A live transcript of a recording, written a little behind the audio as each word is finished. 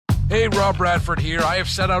Hey, Rob Bradford here. I have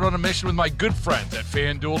set out on a mission with my good friends at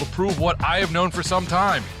FanDuel to prove what I have known for some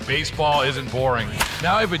time. Baseball isn't boring.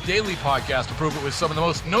 Now I have a daily podcast to prove it with some of the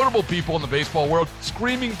most notable people in the baseball world,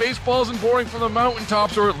 screaming baseball isn't boring from the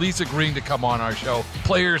mountaintops, or at least agreeing to come on our show.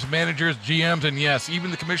 Players, managers, GMs, and yes, even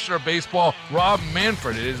the commissioner of baseball, Rob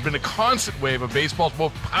Manfred. It has been a constant wave of baseball's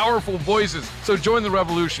most powerful voices. So join the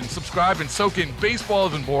revolution. Subscribe and soak in Baseball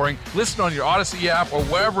Isn't Boring. Listen on your Odyssey app or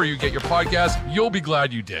wherever you get your podcasts. You'll be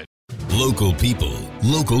glad you did. Local people,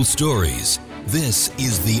 local stories. This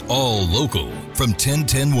is the All Local from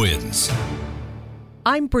 1010 Wins.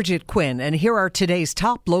 I'm Bridget Quinn, and here are today's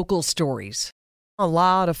top local stories. A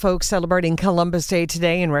lot of folks celebrating Columbus Day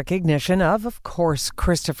today in recognition of course,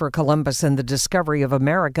 Christopher Columbus and the discovery of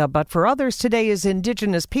America. But for others, today is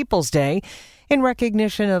Indigenous Peoples Day in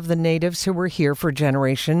recognition of the natives who were here for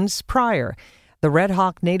generations prior. The Red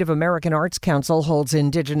Hawk Native American Arts Council holds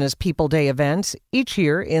Indigenous People Day events each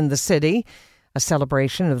year in the city, a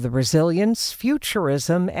celebration of the resilience,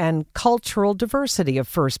 futurism, and cultural diversity of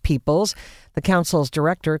First Peoples. The council's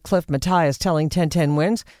director, Cliff Matthias, telling 1010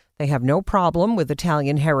 Wins they have no problem with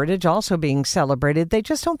Italian heritage also being celebrated. They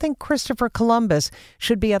just don't think Christopher Columbus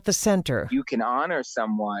should be at the center. You can honor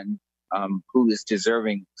someone who is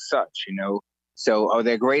deserving such, So are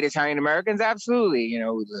there great Italian Americans? Absolutely.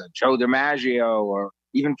 Joe DiMaggio or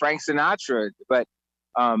even Frank Sinatra. But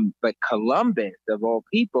Columbus, of all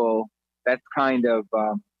people, that's kind of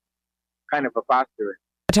preposterous.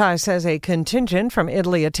 Matthias says a contingent from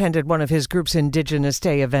Italy attended one of his group's Indigenous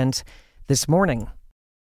Day events this morning.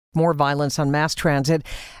 More violence on mass transit.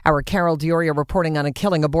 Our Carol Dioria reporting on a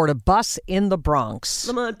killing aboard a bus in the Bronx.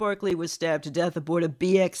 Lamont Barkley was stabbed to death aboard a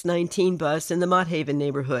BX-19 bus in the Mott Haven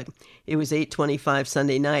neighborhood. It was 8:25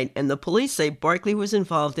 Sunday night, and the police say Barkley was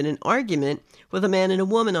involved in an argument with a man and a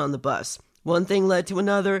woman on the bus. One thing led to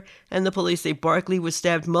another, and the police say Barkley was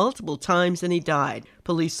stabbed multiple times and he died.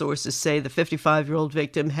 Police sources say the 55-year-old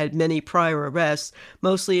victim had many prior arrests,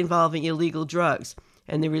 mostly involving illegal drugs.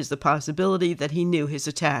 And there is the possibility that he knew his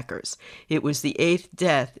attackers. It was the 8th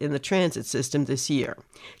death in the transit system this year.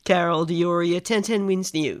 Carol Dioria, 1010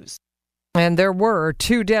 Wins News. And there were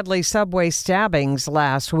 2 deadly subway stabbings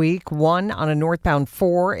last week, one on a northbound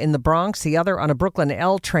 4 in the Bronx, the other on a Brooklyn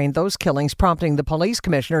L train. Those killings prompting the police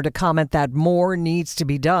commissioner to comment that more needs to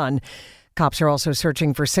be done. Cops are also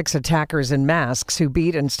searching for 6 attackers in masks who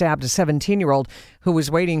beat and stabbed a 17-year-old who was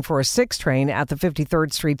waiting for a 6 train at the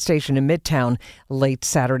 53rd Street station in Midtown late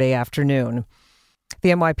Saturday afternoon.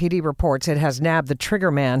 The NYPD reports it has nabbed the trigger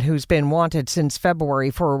man who's been wanted since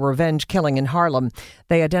February for a revenge killing in Harlem.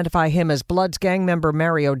 They identify him as Bloods gang member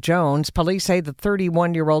Mario Jones. Police say the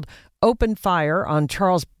 31-year-old opened fire on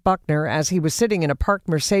Charles Buckner as he was sitting in a parked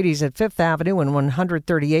Mercedes at 5th Avenue and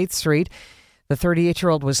 138th Street. The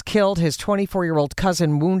 38-year-old was killed, his 24-year-old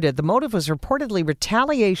cousin wounded. The motive was reportedly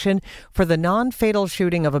retaliation for the non-fatal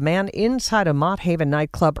shooting of a man inside a Mott Haven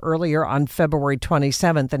nightclub earlier on February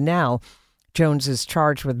 27th. And now Jones is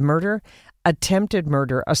charged with murder, attempted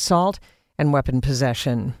murder, assault, and weapon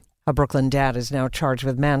possession. A Brooklyn dad is now charged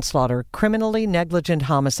with manslaughter, criminally negligent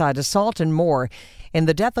homicide, assault, and more in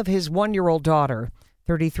the death of his 1-year-old daughter.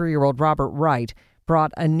 33-year-old Robert Wright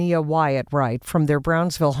brought Ania Wyatt Wright from their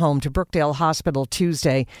Brownsville home to Brookdale Hospital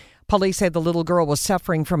Tuesday. Police say the little girl was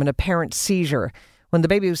suffering from an apparent seizure. When the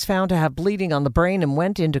baby was found to have bleeding on the brain and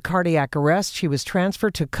went into cardiac arrest, she was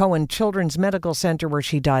transferred to Cohen Children's Medical Center where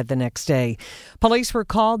she died the next day. Police were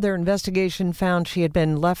called. Their investigation found she had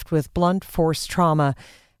been left with blunt force trauma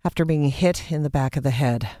after being hit in the back of the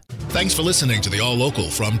head. Thanks for listening to the All Local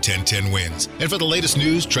from 1010 Wins. And for the latest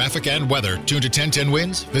news, traffic, and weather, tune to 1010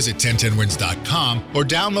 Wins, visit 1010wins.com, or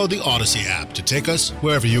download the Odyssey app to take us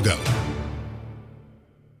wherever you go.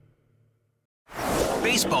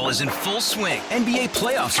 Baseball is in full swing. NBA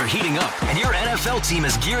playoffs are heating up, and your NFL team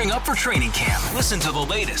is gearing up for training camp. Listen to the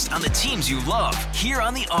latest on the teams you love here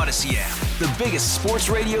on the Odyssey app. The biggest sports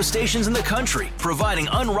radio stations in the country, providing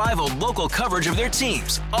unrivaled local coverage of their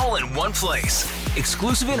teams, all in one place.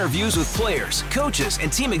 Exclusive interviews with players, coaches,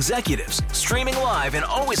 and team executives, streaming live and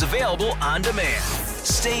always available on demand.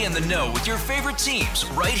 Stay in the know with your favorite teams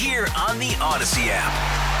right here on the Odyssey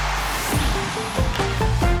app.